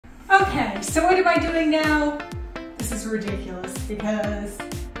So what am I doing now? This is ridiculous because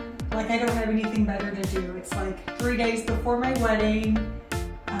like I don't have anything better to do. It's like 3 days before my wedding.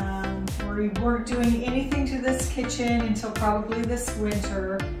 We weren't doing anything to this kitchen until probably this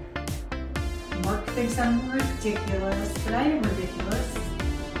winter. Mark thinks I'm ridiculous, but I am ridiculous.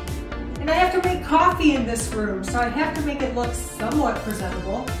 And I have to make coffee in this room, so I have to make it look somewhat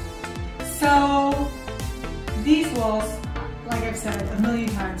presentable. So these walls, like I've said a million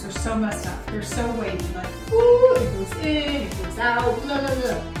times, are so messed up. They're so wavy, like, ooh, it goes in, it goes out, blah, blah,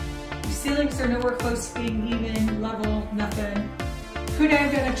 blah. The ceilings are nowhere close to being even, level, nothing. Could I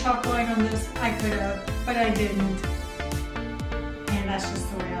have done a chalk line on this? I could have, but I didn't. And that's just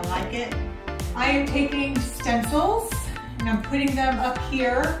the way I like it. I am taking stencils and I'm putting them up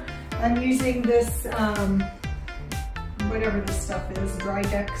here. I'm using this, whatever this stuff is, dry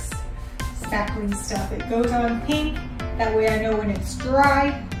decks, spackling stuff. It goes on pink. That way I know when it's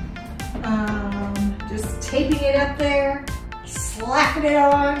dry. Just taping it up there, slapping it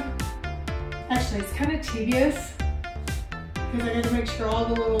on. Actually, it's kind of tedious because I got to make sure all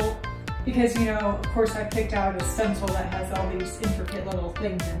the little, because you know, of course I picked out a stencil that has all these intricate little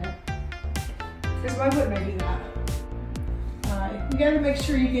things in it. Because why wouldn't I do that? You got to make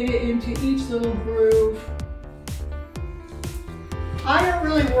sure you get it into each little groove. I don't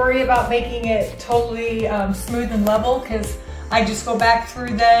really worry about making it totally smooth and level because I just go back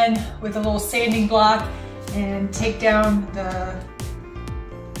through then with a little sanding block and take down the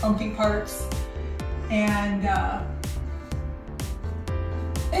bumpy parts, and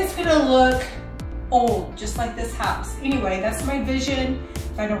it's gonna look old, just like this house. Anyway, that's my vision.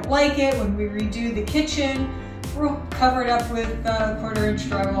 If I don't like it, when we redo the kitchen, we'll cover it up with 1/4 inch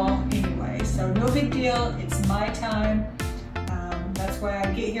drywall anyway. So no big deal, it's my time. That's why I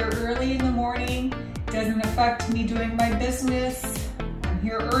get here early in the morning. It doesn't affect me doing my business. I'm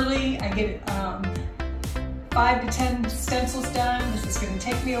here early. I get 5 to 10 stencils done. This is going to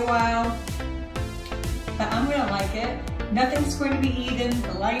take me a while, but I'm going to like it. Nothing's going to be even.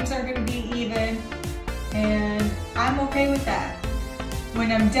 The lines are going to be even, and I'm okay with that.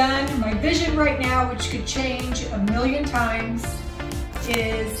 When I'm done, my vision right now, which could change a million times,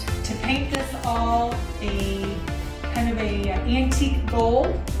 is to paint this all a kind of a antique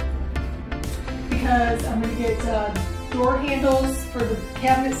gold, because I'm going to get door handles for the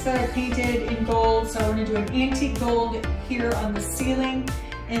cabinets that I painted in gold. So I'm going to do an antique gold here on the ceiling,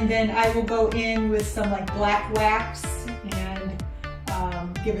 and then I will go in with some like black wax and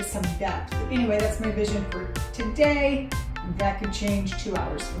give it some depth. Anyway, that's my vision for today. That could change 2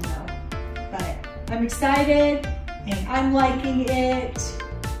 hours from now, but I'm excited and I'm liking it.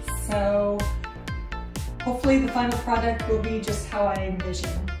 So hopefully the final product will be just how I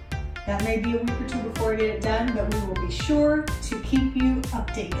envision. That may be a week or two before I get it done, but we will be sure to keep you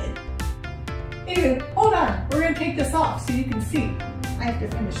updated. Anyway, hold on. We're gonna take this off so you can see. I have to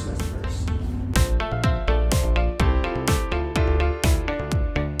finish this first.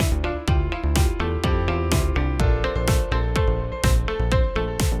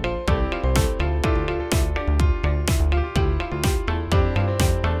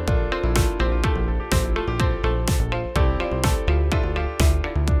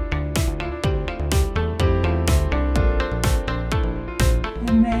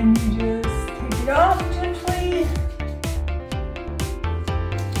 And then you just take it off gently.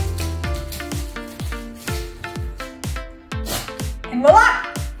 And voila!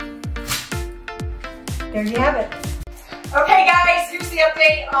 There you have it. Okay guys, here's the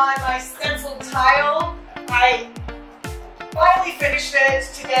update on my stencil tile. I finally finished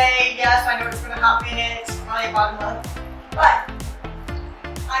it today. Yes, I know it's been a hot minute, probably about a month. But,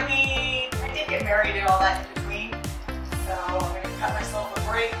 I mean, I did get married and all that in between. So I'm going to cut myself a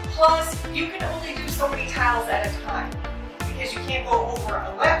break. Plus, you can only do so many tiles at a time, because you can't go over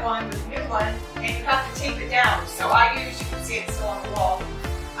a wet one with a new one, and you have to tape it down. So I use, you can see it still on the wall,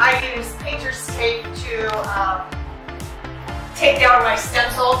 I use painter's tape to tape down my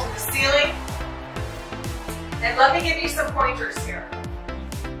stencil to the ceiling. And let me give you some pointers here.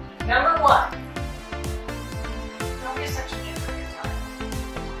 Number one, don't be such an idiot time.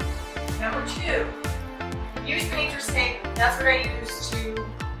 Number two, use painter's tape. That's what I use to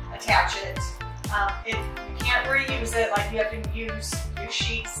attach it. If you can't reuse it, like you have to use new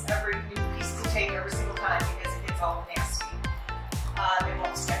sheets, every new piece of tape every single time, because it gets all nasty. It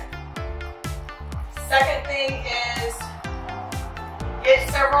won't stick. Second thing is get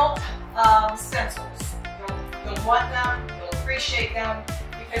several stencils. You'll want them, you'll appreciate them,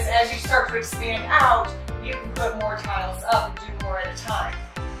 because as you start to expand out, you can put more tiles up and do more at a time.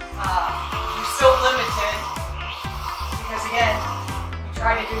 You're still limited, because again, you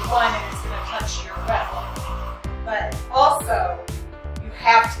try to do one and it's going to well. But also, you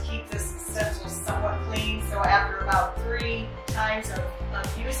have to keep this stencil somewhat clean. So after about 3 times of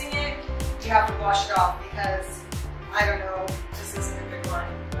using it, you have to wash it off because, I don't know, this isn't a good one,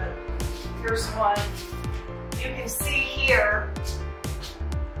 but here's one. You can see here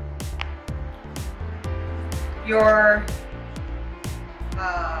your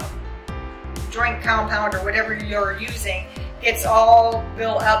joint compound or whatever you're using. It's all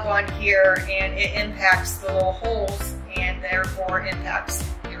built up on here and it impacts the little holes and therefore impacts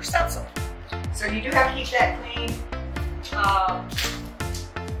your stencil. So you do have to keep that clean.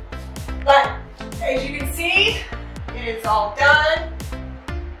 But as you can see, it is all done.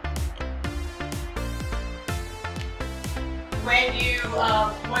 When you,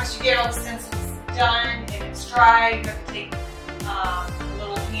 once you get all the stencils done and it's dry, you have to take a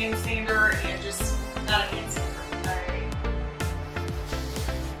little hand sander and just, not a hand sander,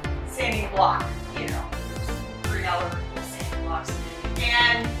 a sanding block, you know, $3 little sanding blocks,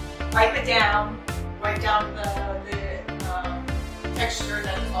 and wipe it down, wipe down the texture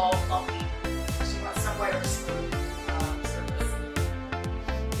that is all bumpy. So you want some way of smooth surface.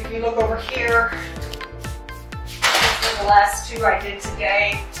 If you look over here, these are the last 2 I did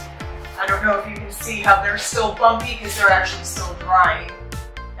today. I don't know if you can see how they're still bumpy because they're actually still drying.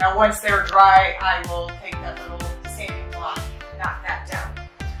 Now once they're dry, I will take that little sanding block and knock that down.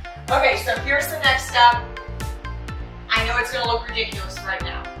 Okay, so here's the next step. I know it's going to look ridiculous right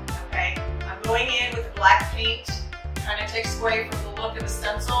now, okay? I'm going in with the black paint. Kind of takes away from the look of the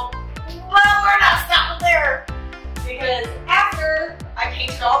stencil. Well, we're not stopping there because after I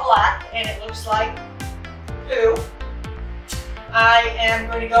paint it all black and it looks like poo, I am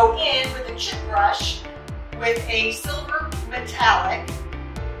going to go in with a chip brush with a silver metallic.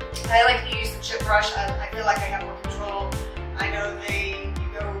 I like to use the chip brush. I feel like I have more control. I know you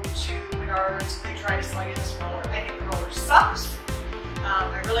go to Menards, they try to sell you this roller. I think the roller sucks.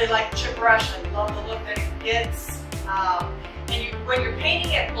 I really like the chip brush. I love the look that it gets. When you're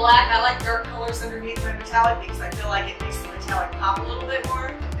painting it black, I like dark colors underneath my metallic because I feel like it makes the metallic pop a little bit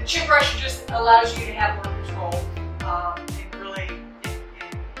more. The chip brush just allows you to have more control and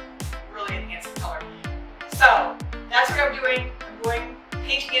really enhance the color. So that's what I'm doing. I'm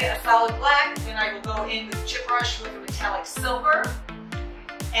painting it a solid black, then I will go in with the chip brush with a metallic silver.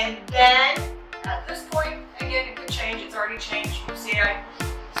 And then at this point, again, it could change. It's already changed. You see, I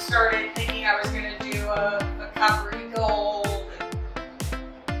started thinking I was going to do a coppery gold.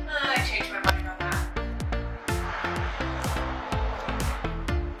 And, I changed my mind on that.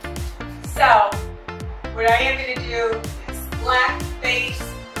 So, what I am going to do is black base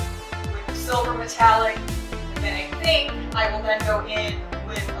with the silver metallic, and then I think I will then go in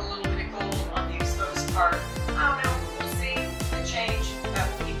with a little bit of gold on the exposed part. I don't know. We'll see the change. That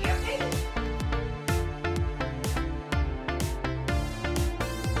will keep me updated.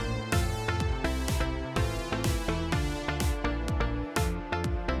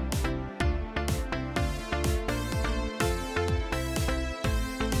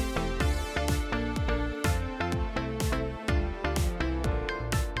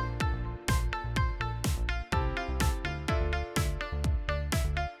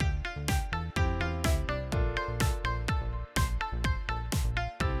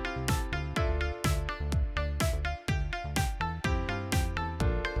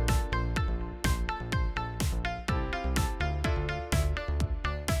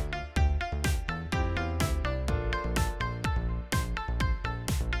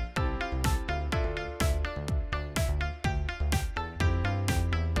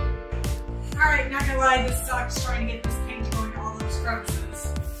 Alright, not gonna lie, this sucks trying to get this paint going to all those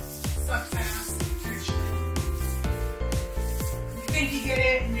crevices. Sucks ass, actually. You think you get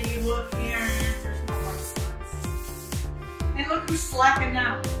it, and then you look here, and there's no more spots. And look who's slacking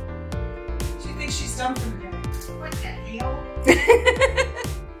now. She thinks she's done for the day. What the hell?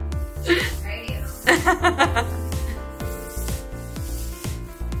 Radio.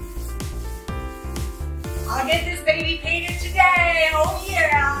 I'll get this baby painted today, oh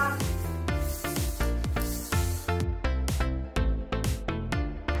yeah!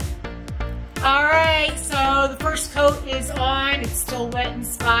 Alright, so the first coat is on. It's still wet in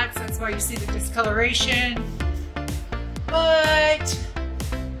spots, that's why you see the discoloration. But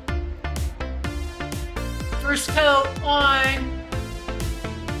first coat on,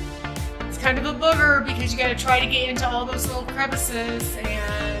 it's kind of a booger because you gotta try to get into all those little crevices,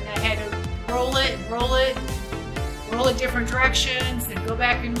 and I had to roll it different directions, and go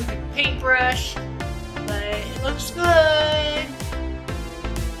back in with a paintbrush. But it looks good.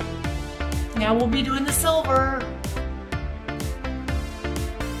 Now we'll be doing the silver.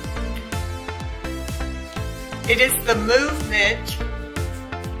 It is the movement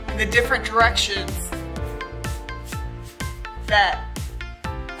in the different directions that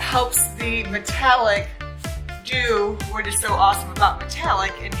helps the metallic do what is so awesome about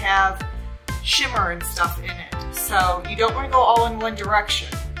metallic and have shimmer and stuff in it. So you don't want to go all in one direction.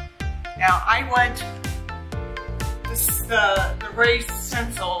 Now I want the raised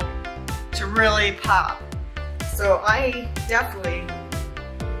stencil to really pop. So I definitely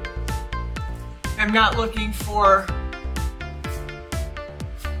am not looking for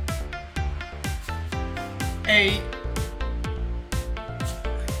a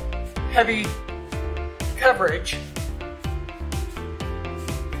heavy coverage.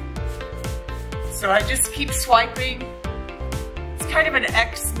 So I just keep swiping. It's kind of an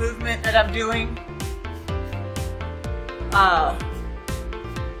X movement that I'm doing. And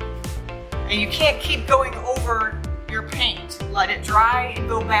you can't keep going over your paint. Let it dry and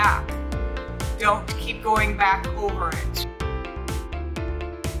go back. Don't keep going back over it.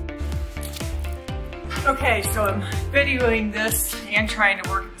 Okay, so I'm videoing this and trying to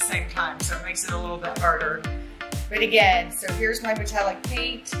work at the same time, so it makes it a little bit harder. But again, so here's my metallic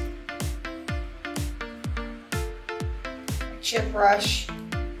paint. Chip brush.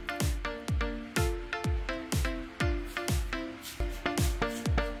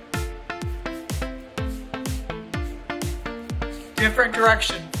 Different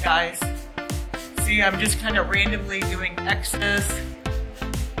directions, guys. See, I'm just kind of randomly doing X's,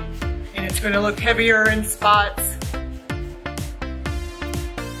 and it's going to look heavier in spots.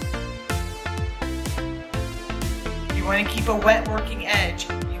 You want to keep a wet working edge.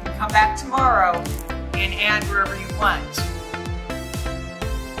 You can come back tomorrow and add wherever you want.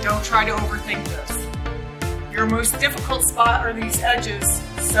 Don't try to overthink this. Your most difficult spot are these edges,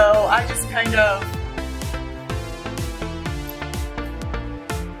 so I just kind of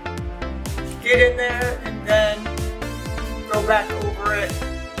get in there and then go back over it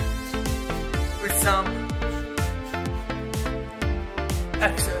with some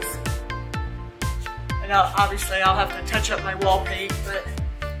X's. And obviously I'll have to touch up my wall paint, but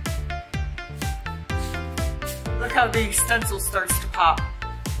look how the stencil starts to pop.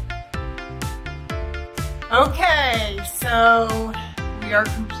 Okay, so we are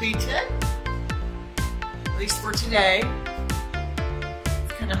completed, at least for today.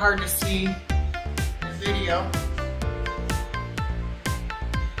 It's kind of hard to see in the video.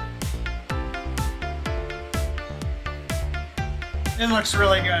 It looks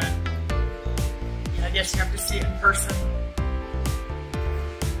really good. I guess you have to see it in person.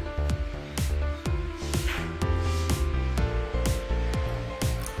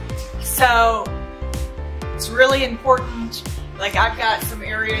 So it's really important. Like, I've got some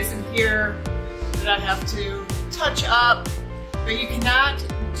areas in here that I have to touch up, but you cannot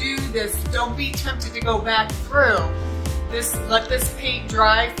do this. Don't be tempted to go back through this. Let this paint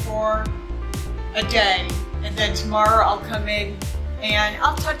dry for a day, and then tomorrow I'll come in and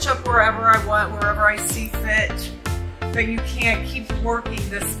I'll touch up wherever I want, wherever I see fit. But you can't keep working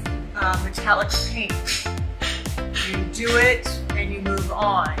this metallic paint. You do it and you move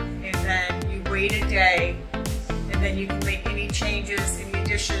on, and then you wait a day, and then you can make any changes, any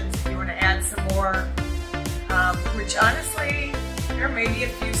additions if you want to add some more. Which honestly, there may be a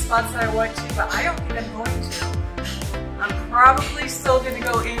few spots that I want to, but I don't think I'm going to. I'm probably still going to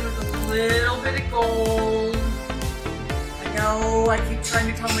go in with a little bit of gold. I know I keep trying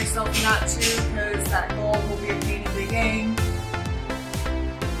to tell myself not to, because that gold will be a pain in the game.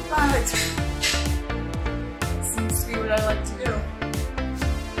 But it seems to be what I like to do.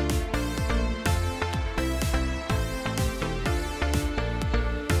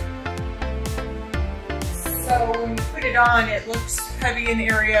 So when you put it on, it looks heavy in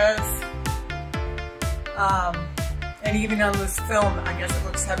areas. And even on this film, I guess it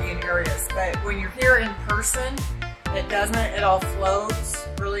looks heavy in areas. But when you're here in person, it doesn't. It all flows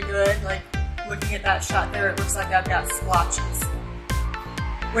really good. Like, looking at that shot there, it looks like I've got splotches.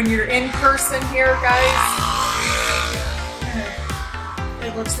 When you're in person here, guys,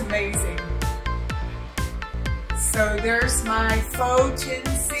 it looks amazing. So there's my faux tin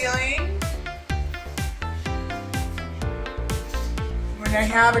ceiling. When I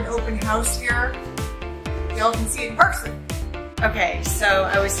have an open house here, y'all can see it in person. Okay, so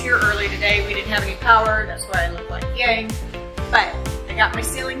I was here early today. We didn't have any power. That's why I look like yang. But I got my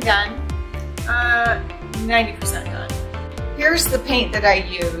ceiling done, 90% done. Here's the paint that I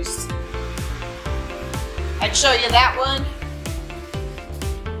used. I'd show you that one,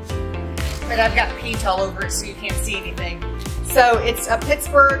 but I've got paint all over it so you can't see anything. So it's a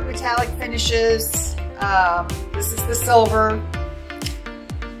Pittsburgh Metallic Finishes. This is the silver.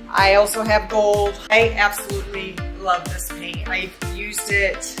 I also have gold. I absolutely love this paint. I've used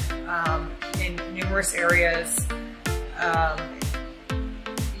it in numerous areas.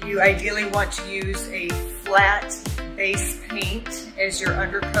 You ideally want to use a flat base paint as your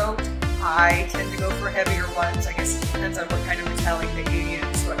undercoat. I tend to go for heavier ones. I guess it depends on what kind of metallic that you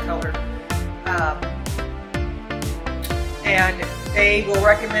use, what color. And they will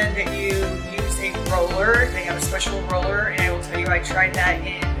recommend that you use a roller. They have a special roller, and I will tell you, I tried that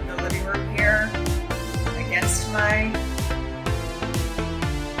in the living room here against my...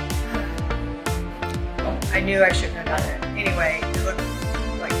 I knew I shouldn't have done it. Anyway, it looked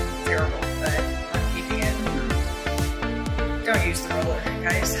like terrible, but I'm keeping it. Don't use the roller,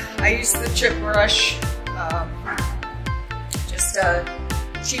 guys. I use the chip brush, just a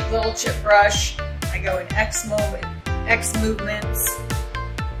cheap little chip brush. I go in X movements.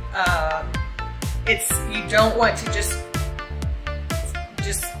 You don't want to just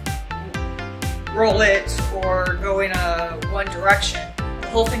roll it or go in one direction. The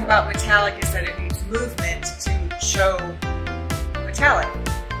whole thing about metallic is that it needs movement to show metallic.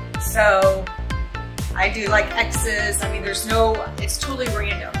 So I do like X's. I mean, it's totally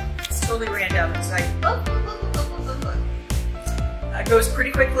random. It's totally random. It's like, it goes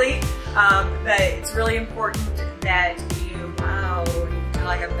pretty quickly, but it's really important that you, wow, you feel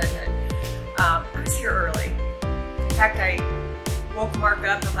like I'm bedhead. I was here early. In fact, I woke Mark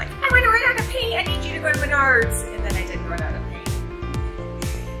up. I'm like, I want to run out of paint. I need you to go to Menards. And then I didn't run out of paint.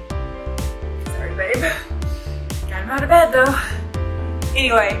 Sorry, babe. Got him out of bed, though.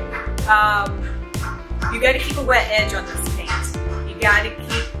 Anyway, you got to keep a wet edge on this paint. You got to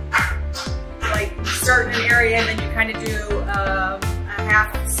keep, like, you start in an area and then you kind of do a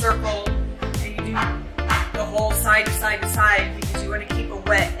half circle and you do the whole side to side to side because you want to keep a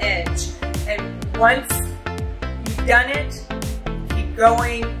wet edge. And once you've done it, keep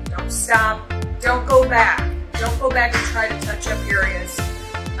going, don't stop, don't go back. Don't go back and try to touch up areas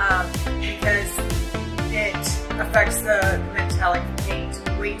because it affects the metallic paint.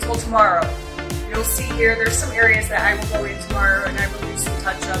 Wait till tomorrow. You'll see here, there's some areas that I will go in tomorrow and I will do some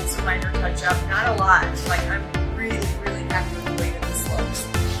touch-ups, some minor touch-up, not a lot. Like, I'm really, really happy with the way that this looks.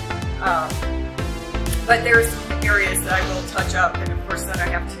 But there's some areas that I will touch up, and of course then I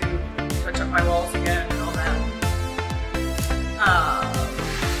have to touch up my walls again and all that.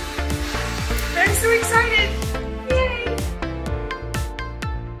 But I'm so excited! Yay!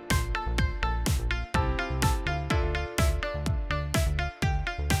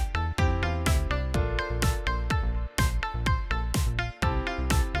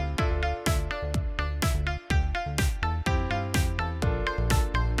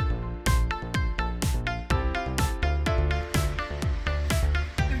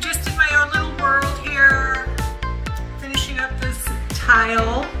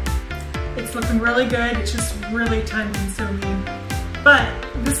 Tile. It's looking really good. It's just really time consuming. But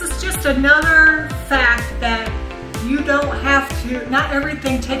this is just another fact that you don't have to, not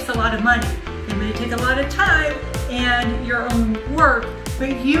everything takes a lot of money. It may take a lot of time and your own work,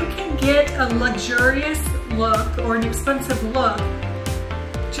 but you can get a luxurious look or an expensive look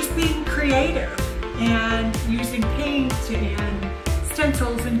just being creative and using paint and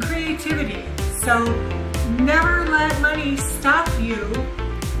stencils and creativity. So never let money stop you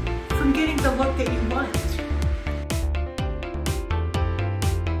from getting the look that you want.